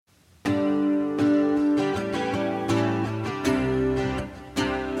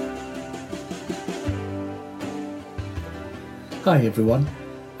Hi everyone,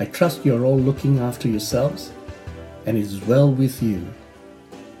 I trust you're all looking after yourselves and it is well with you.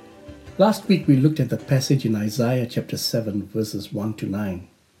 Last week we looked at the passage in Isaiah chapter 7 verses 1 to 9.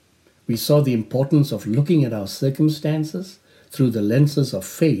 We saw the importance of looking at our circumstances through the lenses of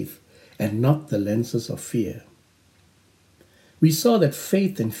faith and not the lenses of fear. We saw that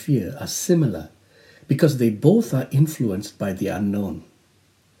faith and fear are similar because they both are influenced by the unknown.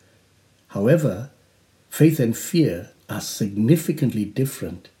 However, faith and fear are significantly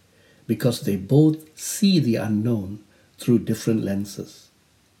different because they both see the unknown through different lenses.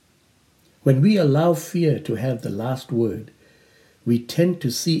 When we allow fear to have the last word, we tend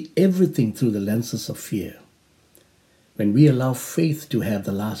to see everything through the lenses of fear. When we allow faith to have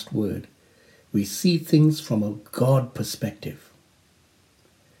the last word, we see things from a God perspective.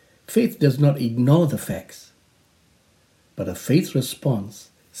 Faith does not ignore the facts, but a faith response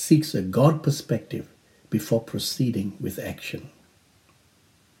seeks a God perspective before proceeding with action.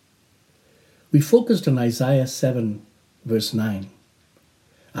 We focused on Isaiah 7 verse 9.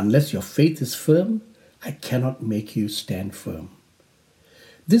 Unless your faith is firm, I cannot make you stand firm.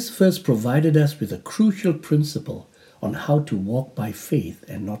 This verse provided us with a crucial principle on how to walk by faith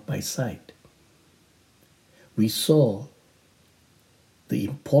and not by sight. We saw the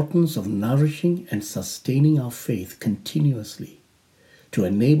importance of nourishing and sustaining our faith continuously to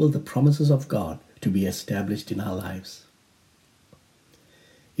enable the promises of God to be established in our lives.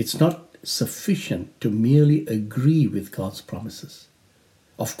 It's not sufficient to merely agree with God's promises.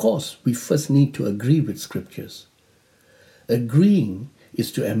 Of course, we first need to agree with scriptures. Agreeing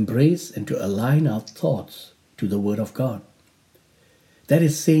is to embrace and to align our thoughts to the Word of God. That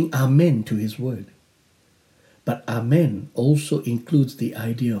is saying Amen to His Word. But Amen also includes the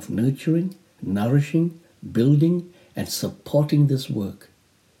idea of nurturing, nourishing, building, and supporting this work,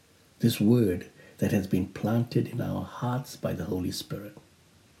 this Word that has been planted in our hearts by the Holy Spirit.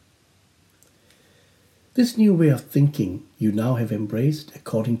 This new way of thinking you now have embraced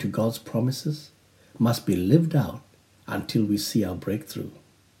according to God's promises must be lived out until we see our breakthrough.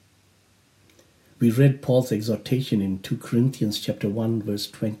 We read Paul's exhortation in 2 Corinthians chapter 1 verse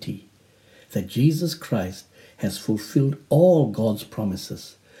 20 that Jesus Christ has fulfilled all God's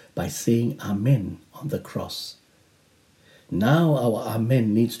promises by saying Amen on the cross. Now our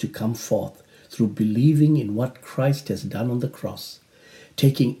Amen needs to come forth through believing in what Christ has done on the cross,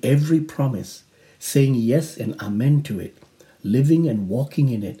 taking every promise, saying yes and amen to it, living and walking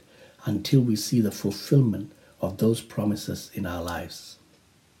in it until we see the fulfillment of those promises in our lives.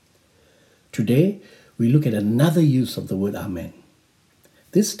 Today, we look at another use of the word amen,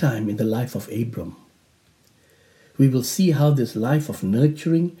 this time in the life of Abram. We will see how this life of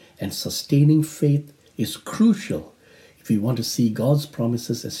nurturing and sustaining faith is crucial if we want to see God's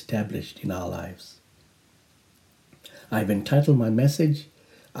promises established in our lives. I've entitled my message,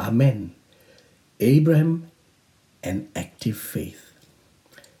 Amen, Abraham and Active Faith.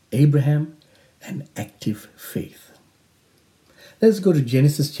 Abraham and Active Faith. Let's go to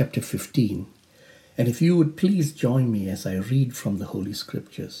Genesis chapter 15, and if you would please join me as I read from the Holy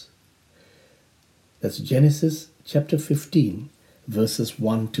Scriptures. That's Genesis chapter 15, verses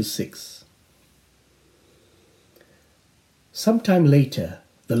 1 to 6. Sometime later,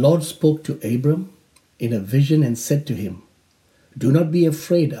 the Lord spoke to Abram in a vision and said to him, "Do not be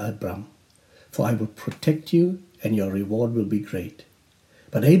afraid, Abram, for I will protect you and your reward will be great."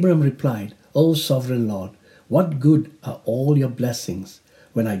 But Abram replied, "O sovereign Lord, what good are all your blessings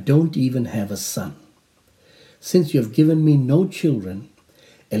when I don't even have a son? Since you have given me no children,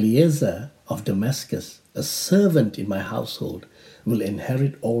 Eliezer of Damascus, a servant in my household, will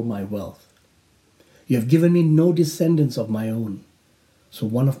inherit all my wealth. You have given me no descendants of my own, so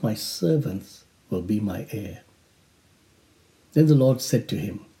one of my servants will be my heir." Then the Lord said to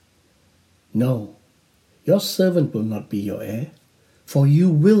him, "No, your servant will not be your heir, for you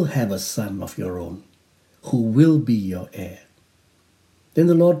will have a son of your own, who will be your heir." Then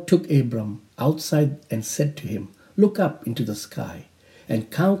the Lord took Abram outside and said to him, "Look up into the sky and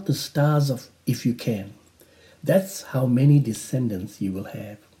count the stars if you can. That's how many descendants you will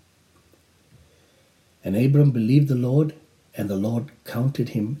have." And Abram believed the Lord, and the Lord counted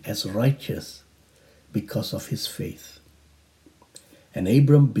him as righteous because of his faith. And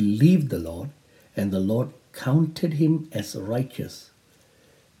Abram believed the Lord, and the Lord counted him as righteous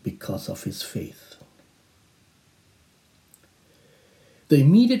because of his faith. The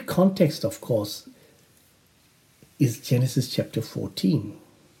immediate context, of course, is Genesis chapter 14.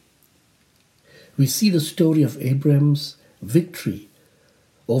 We see the story of Abram's victory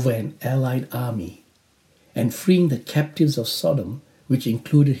over an allied army and freeing the captives of Sodom, which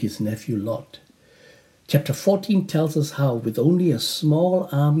included his nephew Lot. Chapter 14 tells us how, with only a small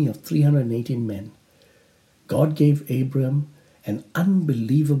army of 318 men, God gave Abram an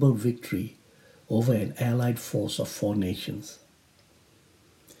unbelievable victory over an allied force of 4 nations.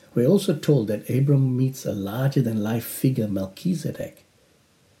 We're also told that Abram meets a larger-than-life figure, Melchizedek,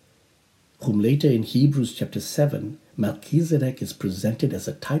 whom later in Hebrews chapter 7, Melchizedek is presented as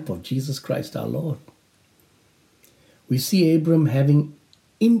a type of Jesus Christ our Lord. We see Abram having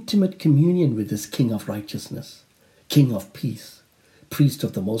intimate communion with this King of righteousness, King of peace, priest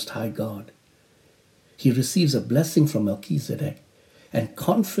of the Most High God. He receives a blessing from Melchizedek and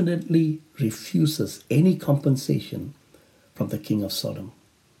confidently refuses any compensation from the king of Sodom.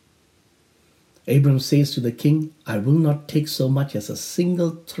 Abram says to the king, "I will not take so much as a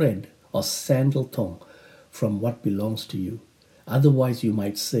single thread or sandal thong from what belongs to you. Otherwise you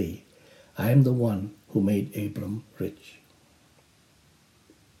might say, I am the one who made Abram rich."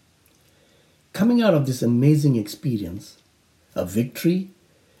 Coming out of this amazing experience, a victory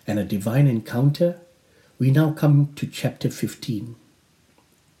and a divine encounter, we now come to chapter 15.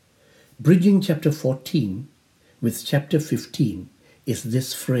 Bridging chapter 14 with chapter 15 is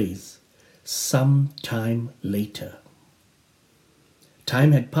this phrase, "some time later."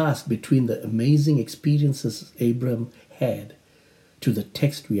 Time had passed between the amazing experiences Abram had to the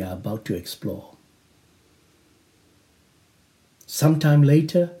text we are about to explore. Sometime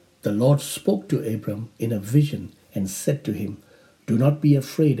later, the Lord spoke to Abram in a vision and said to him, "Do not be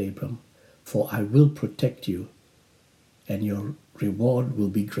afraid, Abram, for I will protect you, and your reward will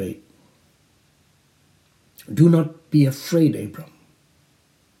be great." Do not be afraid, Abram.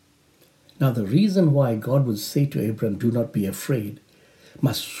 Now, the reason why God would say to Abram, "Do not be afraid,"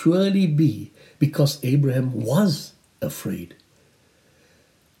 must surely be because Abraham was afraid.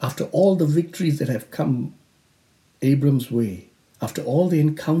 After all the victories that have come Abram's way, after all the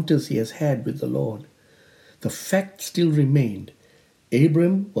encounters he has had with the Lord, the fact still remained,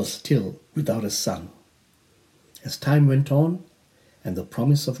 Abram was still without a son. As time went on and the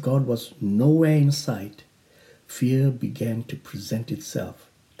promise of God was nowhere in sight, fear began to present itself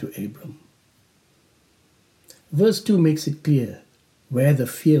to Abram. Verse 2 makes it clear where the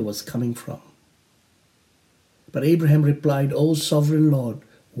fear was coming from. But Abraham replied, "O sovereign Lord,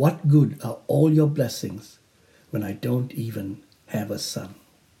 what good are all your blessings when I don't even have a son?"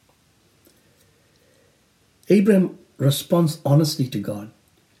 Abraham responds honestly to God.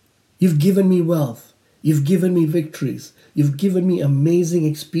 "You've given me wealth. You've given me victories. You've given me amazing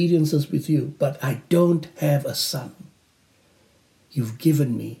experiences with you, but I don't have a son. You've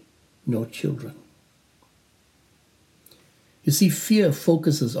given me no children." You see, fear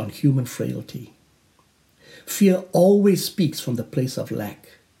focuses on human frailty. Fear always speaks from the place of lack.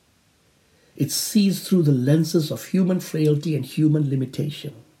 It sees through the lenses of human frailty and human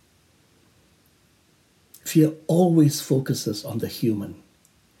limitation. Fear always focuses on the human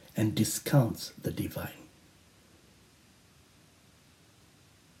and discounts the divine.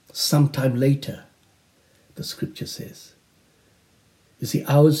 Sometime later, the scripture says. You see,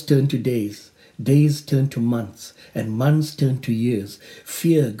 hours turn to days, days turn to months, and months turn to years.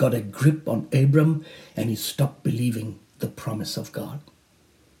 Fear got a grip on Abram, and he stopped believing the promise of God.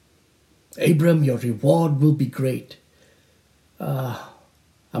 "Abram, your reward will be great."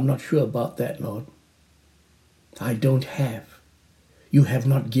 I'm not sure about that, Lord. I don't have. You have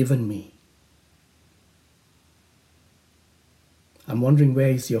not given me. I'm wondering,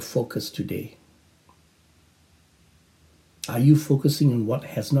 where is your focus today? Are you focusing on what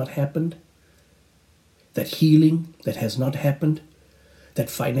has not happened? That healing that has not happened? That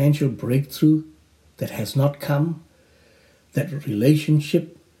financial breakthrough that has not come? That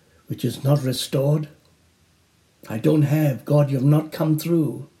relationship which is not restored? I don't have. God, you have not come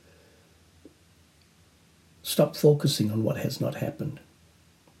through. Stop focusing on what has not happened.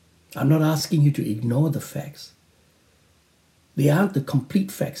 I'm not asking you to ignore the facts. They aren't the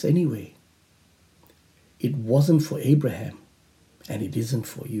complete facts anyway. It wasn't for Abraham, and it isn't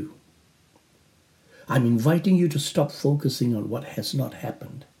for you. I'm inviting you to stop focusing on what has not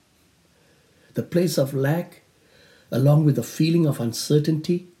happened. The place of lack, along with the feeling of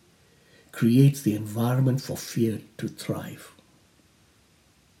uncertainty, creates the environment for fear to thrive.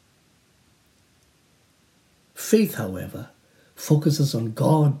 Faith, however, focuses on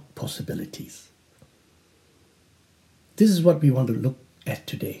God possibilities. This is what we want to look at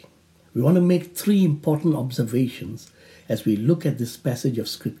today. We want to make 3 important observations as we look at this passage of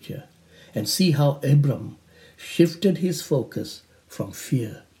Scripture and see how Abram shifted his focus from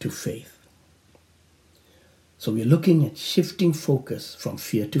fear to faith. So we're looking at shifting focus from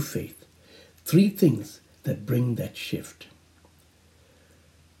fear to faith. 3 things that bring that shift.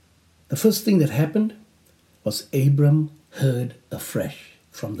 The first thing that happened, was Abram heard afresh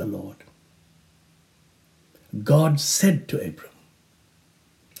from the Lord. God said to Abram,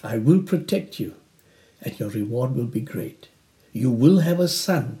 I will protect you, and your reward will be great. You will have a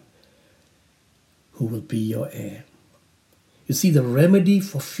son who will be your heir. You see, the remedy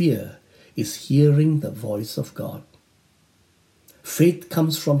for fear is hearing the voice of God. Faith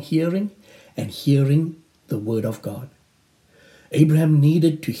comes from hearing, and hearing the word of God. Abraham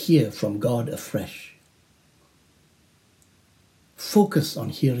needed to hear from God afresh. Focus on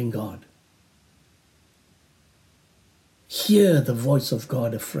hearing God. Hear the voice of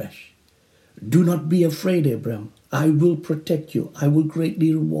God afresh. Do not be afraid, Abraham. I will protect you. I will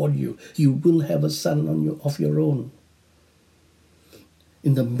greatly reward you. You will have a son of your own.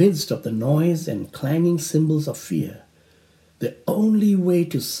 In the midst of the noise and clanging cymbals of fear, the only way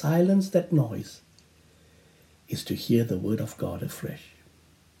to silence that noise is to hear the word of God afresh.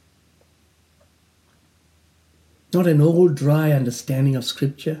 Not an old dry understanding of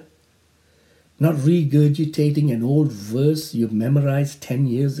Scripture, not regurgitating an old verse you memorized 10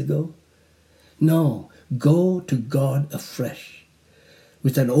 years ago. No, go to God afresh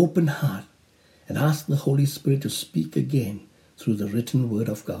with an open heart and ask the Holy Spirit to speak again through the written word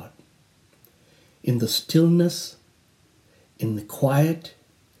of God. In the stillness, in the quiet,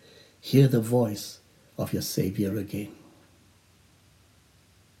 hear the voice of your Savior again.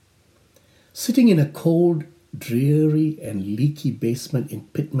 Sitting in a cold, dreary, and leaky basement in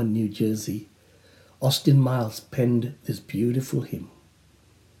Pitman, New Jersey, Austin Miles penned this beautiful hymn.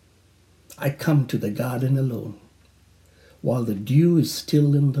 I come to the garden alone, while the dew is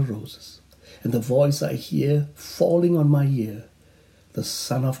still in the roses, and the voice I hear falling on my ear, the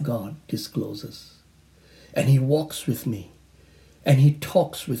Son of God discloses. And he walks with me, and he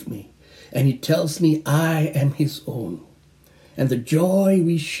talks with me, and he tells me I am his own. And the joy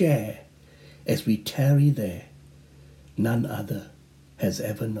we share as we tarry there, none other has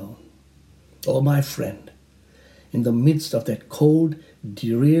ever known. Oh, my friend, in the midst of that cold,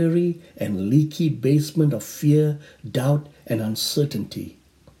 dreary, and leaky basement of fear, doubt, and uncertainty,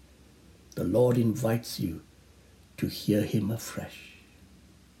 the Lord invites you to hear him afresh.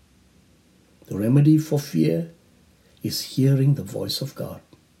 The remedy for fear is hearing the voice of God.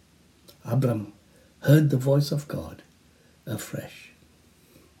 Abram heard the voice of God afresh.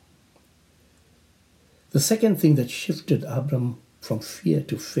 The second thing that shifted Abram from fear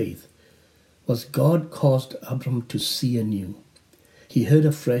to faith was God caused Abram to see anew. He heard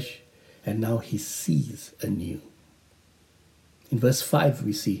afresh, and now he sees anew. In verse 5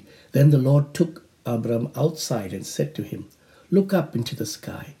 we see, Then the Lord took Abram outside and said to him, Look up into the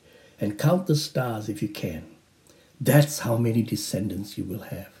sky and count the stars if you can. That's how many descendants you will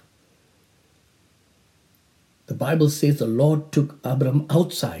have. The Bible says the Lord took Abram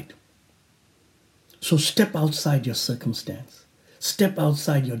outside. So step outside your circumstance. Step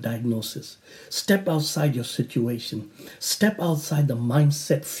outside your diagnosis. Step outside your situation. Step outside the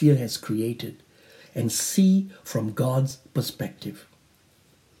mindset fear has created and see from God's perspective.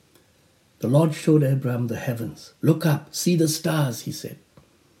 The Lord showed Abraham the heavens. Look up, see the stars, he said.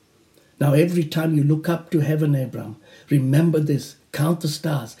 Now every time you look up to heaven, Abraham, remember this, count the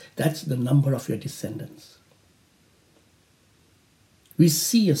stars. That's the number of your descendants. We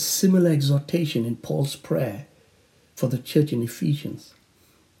see a similar exhortation in Paul's prayer for the church in Ephesians.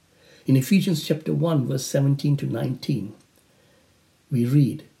 In Ephesians chapter 1, verse 17 to 19, we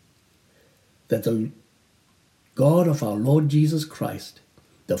read that the God of our Lord Jesus Christ,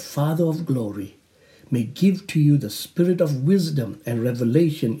 the Father of glory, may give to you the spirit of wisdom and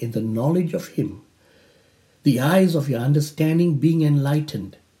revelation in the knowledge of him, the eyes of your understanding being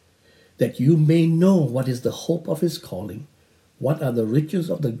enlightened, that you may know what is the hope of his calling, what are the riches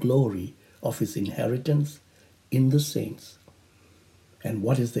of the glory of his inheritance in the saints, and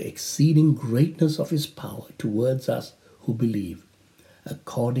what is the exceeding greatness of his power towards us who believe,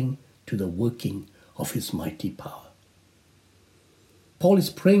 according to the working of his mighty power. Paul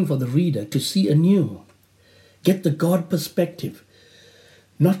is praying for the reader to see anew, get the God perspective,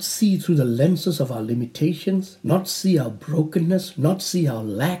 not see through the lenses of our limitations, not see our brokenness, not see our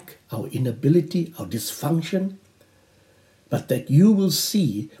lack, our inability, our dysfunction, but that you will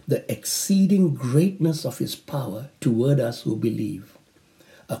see the exceeding greatness of his power toward us who believe,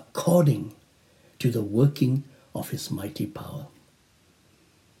 according to the working of his mighty power.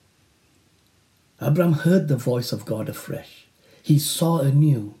 Abram heard the voice of God afresh. He saw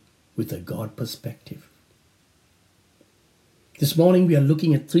anew with a God perspective. This morning we are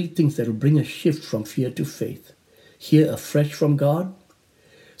looking at 3 things that will bring a shift from fear to faith. Hear afresh from God,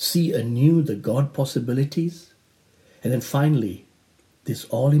 see anew the God possibilities, and then finally, this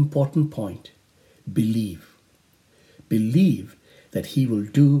all-important point, believe. believed that he will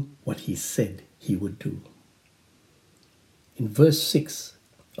do what he said he would do. In verse 6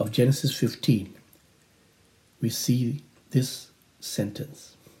 of Genesis 15, we see this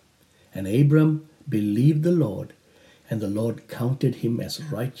sentence. And Abram believed the Lord, and the Lord counted him as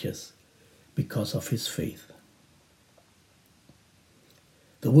righteous because of his faith.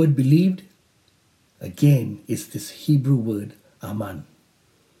 The word believed, again, is this Hebrew word, aman.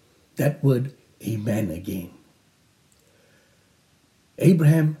 That word, amen, again.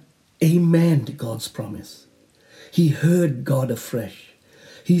 Abraham amened God's promise. He heard God afresh.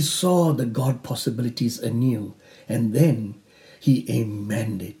 He saw the God possibilities anew, and then he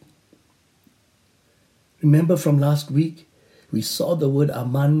amened it. Remember from last week, we saw the word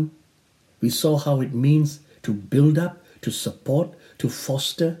aman. We saw how it means to build up, to support, to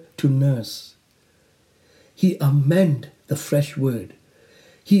foster, to nurse. He amened the fresh word.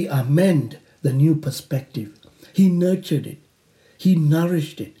 He amened the new perspective. He nurtured it. He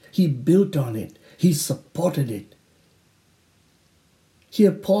nourished it. He built on it. He supported it.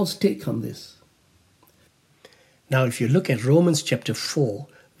 Hear Paul's take on this. Now, if you look at Romans chapter 4,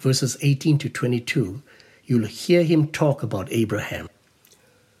 verses 18 to 22, you'll hear him talk about Abraham.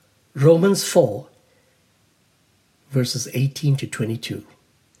 Romans 4, verses 18 to 22.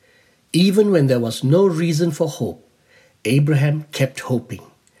 Even when there was no reason for hope, Abraham kept hoping,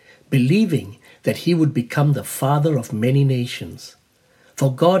 believing that he would become the father of many nations.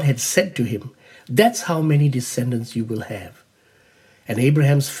 For God had said to him, "That's how many descendants you will have." And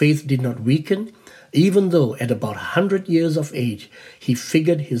Abraham's faith did not weaken, even though at about 100 years of age, he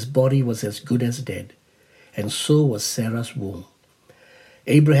figured his body was as good as dead. And so was Sarah's womb.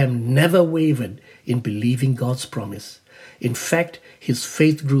 Abraham never wavered in believing God's promise. In fact, his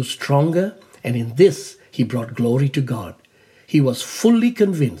faith grew stronger, and in this he brought glory to God. He was fully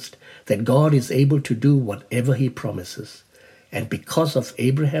convinced that God is able to do whatever he promises. And because of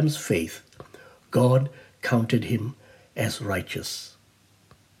Abraham's faith, God counted him as righteous.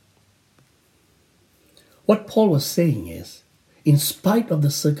 What Paul was saying is, in spite of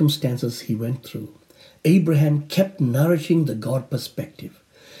the circumstances he went through, Abraham kept nourishing the God perspective.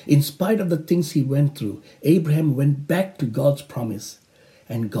 In spite of the things he went through, Abraham went back to God's promise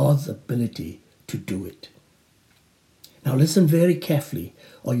and God's ability to do it. Now listen very carefully,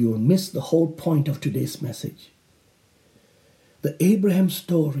 or you will miss the whole point of today's message. The Abraham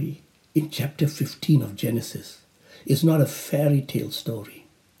story in chapter 15 of Genesis is not a fairy tale story.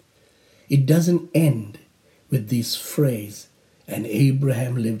 It doesn't end with this phrase, "and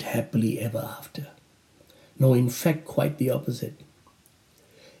Abraham lived happily ever after." No, in fact, quite the opposite.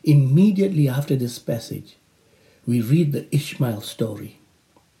 Immediately after this passage, we read the Ishmael story.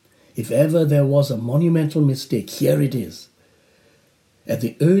 If ever there was a monumental mistake, here it is. At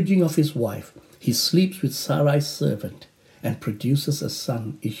the urging of his wife, he sleeps with Sarai's servant and produces a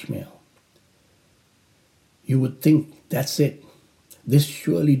son, Ishmael. You would think, that's it. This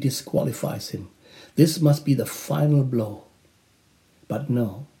surely disqualifies him. This must be the final blow. But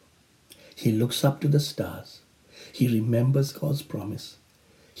no. He looks up to the stars. He remembers God's promise.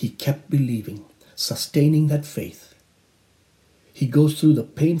 He kept believing, sustaining that faith. He goes through the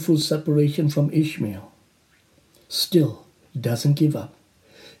painful separation from Ishmael. Still doesn't give up.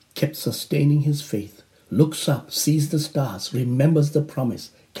 Kept sustaining his faith. Looks up, sees the stars, remembers the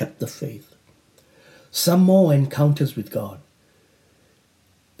promise, kept the faith. Some more encounters with God.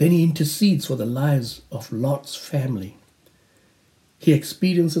 Then he intercedes for the lives of Lot's family. He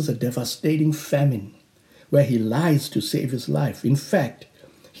experiences a devastating famine where he lies to save his life. In fact,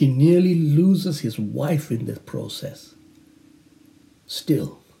 he nearly loses his wife in the process.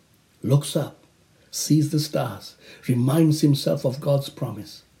 Still, looks up, sees the stars, reminds himself of God's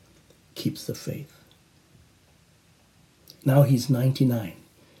promise, keeps the faith. Now he's 99.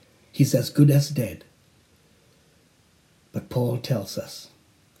 He's as good as dead. But Paul tells us,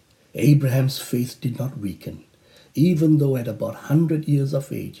 Abraham's faith did not weaken. Even though at about 100 years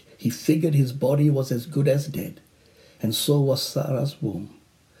of age, he figured his body was as good as dead, and so was Sarah's womb.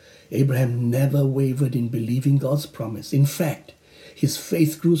 Abraham never wavered in believing God's promise. In fact, his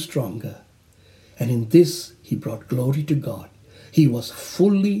faith grew stronger, and in this he brought glory to God. He was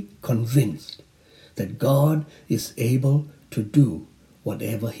fully convinced that God is able to do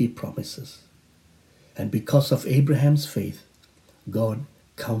whatever he promises. And because of Abraham's faith, God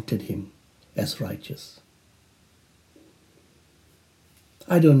counted him as righteous.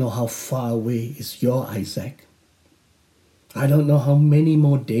 I don't know how far away is your Isaac. I don't know how many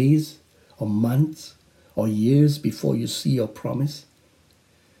more days or months or years before you see your promise.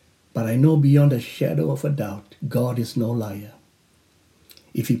 But I know beyond a shadow of a doubt, God is no liar.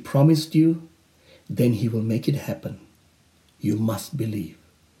 If he promised you, then he will make it happen. you must believe.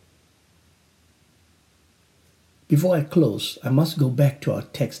 Before I close, I must go back to our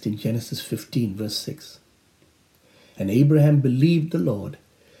text in Genesis 15, verse 6. And Abraham believed the Lord,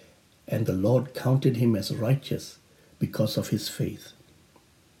 and the Lord counted him as righteous because of his faith.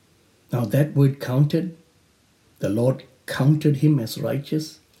 Now that word counted, the Lord counted him as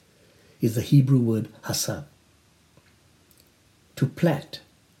righteous, is the Hebrew word hasab. To plait,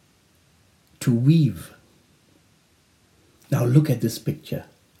 to weave. Now look at this picture.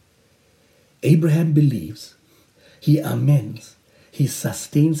 Abraham believes, he amends, he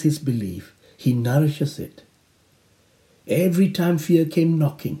sustains his belief, he nourishes it. Every time fear came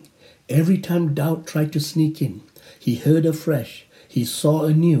knocking, every time doubt tried to sneak in, he heard afresh, he saw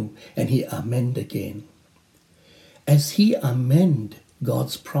anew, and he amended again. As he amended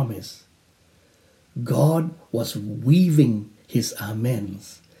God's promise, God was weaving his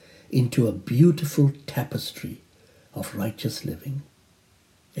amens into a beautiful tapestry of righteous living.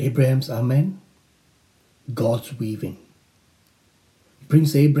 Abraham's amen, God's weaving,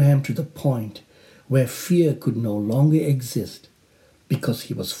 brings Abraham to the point where fear could no longer exist because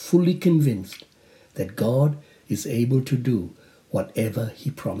he was fully convinced that God is able to do whatever he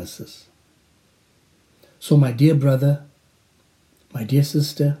promises. So my dear brother, my dear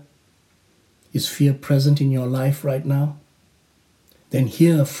sister, is fear present in your life right now? Then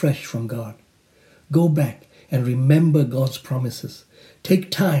hear afresh from God. Go back and remember God's promises.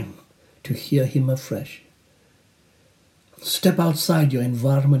 Take time to hear him afresh. Step outside your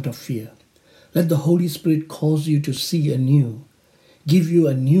environment of fear. Let the Holy Spirit cause you to see anew, give you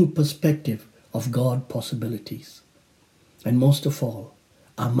a new perspective of God's possibilities. And most of all,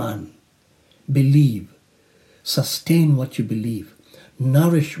 aman, believe, sustain what you believe,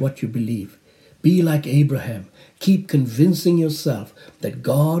 nourish what you believe. Be like Abraham. Keep convincing yourself that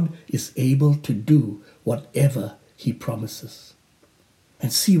God is able to do whatever he promises.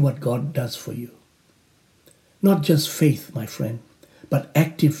 And see what God does for you. Not just faith, my friend, but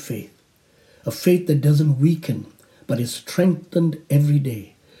active faith. A faith that doesn't weaken, but is strengthened every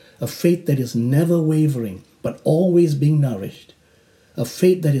day. A faith that is never wavering, but always being nourished. A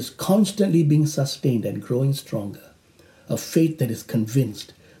faith that is constantly being sustained and growing stronger. A faith that is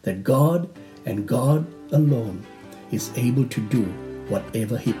convinced that God and God alone is able to do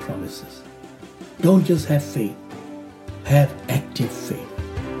whatever he promises. Don't just have faith, have active faith.